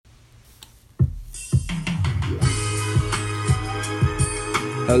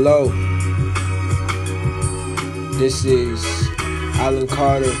Hello, this is Alan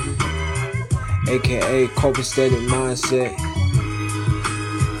Carter, aka Copacetic Mindset.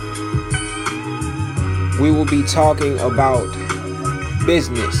 We will be talking about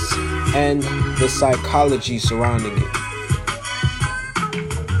business and the psychology surrounding it.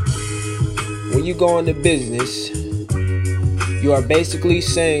 When you go into business, you are basically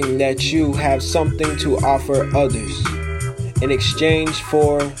saying that you have something to offer others in exchange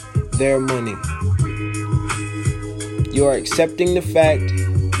for their money. You are accepting the fact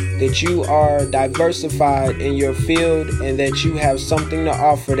that you are diversified in your field and that you have something to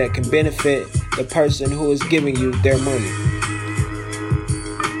offer that can benefit the person who is giving you their money.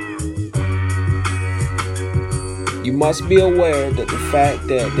 You must be aware that the fact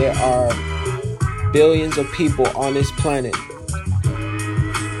that there are billions of people on this planet,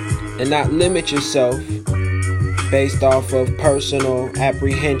 and not limit yourself based off of personal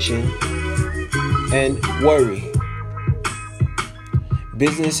apprehension and worry.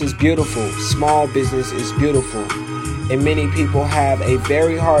 Business is beautiful. Small business is beautiful. And many people have a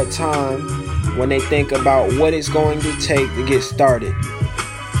very hard time when they think about what it's going to take to get started.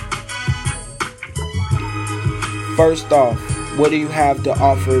 First off, what do you have to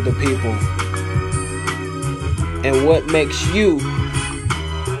offer the people? And what makes you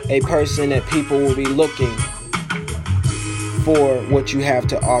a person that people will be looking for what you have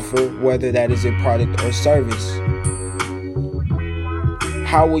to offer, whether that is a product or service?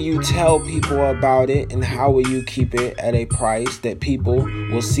 How will you tell people about it, and how will you keep it at a price that people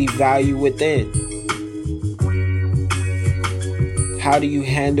will see value within? How do you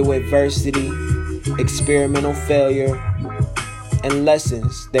handle adversity, experimental failure, and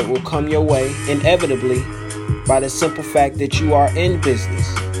lessons that will come your way inevitably by the simple fact that you are in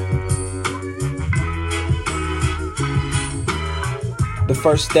business? The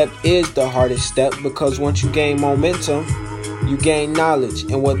first step is the hardest step, because once you gain momentum, you gain knowledge,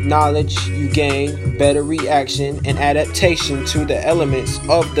 and with knowledge you gain better reaction and adaptation to the elements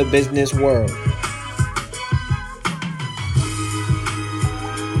of the business world.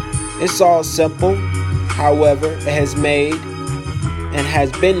 It's all simple, however, it has made and has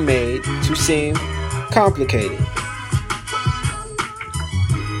been made to seem complicated.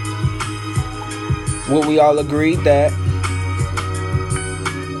 Would we all agree that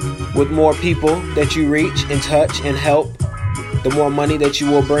with more people that you reach and touch and help, the more money that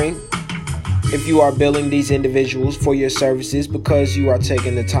you will bring? If you are billing these individuals for your services because you are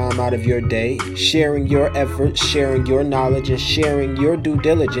taking the time out of your day, sharing your efforts, sharing your knowledge, and sharing your due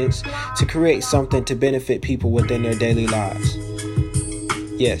diligence to create something to benefit people within their daily lives.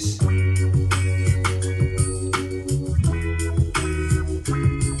 Yes.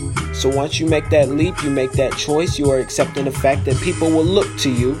 So once you make that leap, you make that choice, you are accepting the fact that people will look to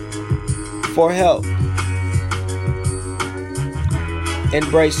you for help.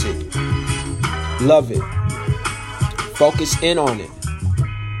 Embrace it. Love it. Focus in on it.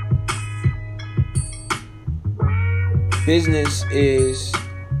 Business is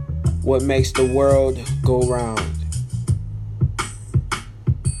what makes the world go round.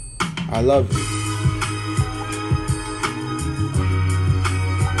 I love it.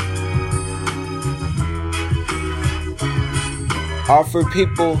 Offer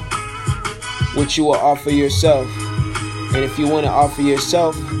people what you will offer yourself. And if you want to offer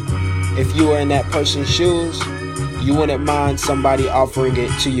yourself, if you are in that person's shoes, you wouldn't mind somebody offering it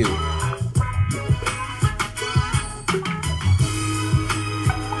to you.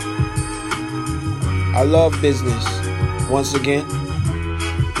 I love business, once again,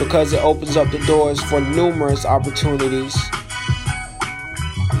 because it opens up the doors for numerous opportunities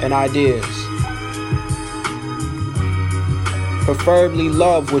and ideas. Preferably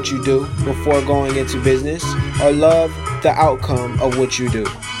love what you do before going into business, or love the outcome of what you do.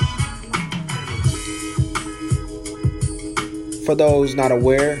 For those not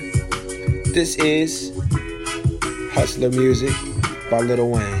aware, this is Hustler Music by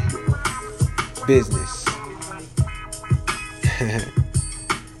Lil Wayne. Business.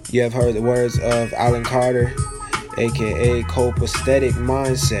 You have heard the words of Alan Carter, aka Copacetic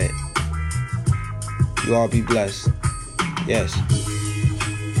Mindset. You all be blessed. Yes.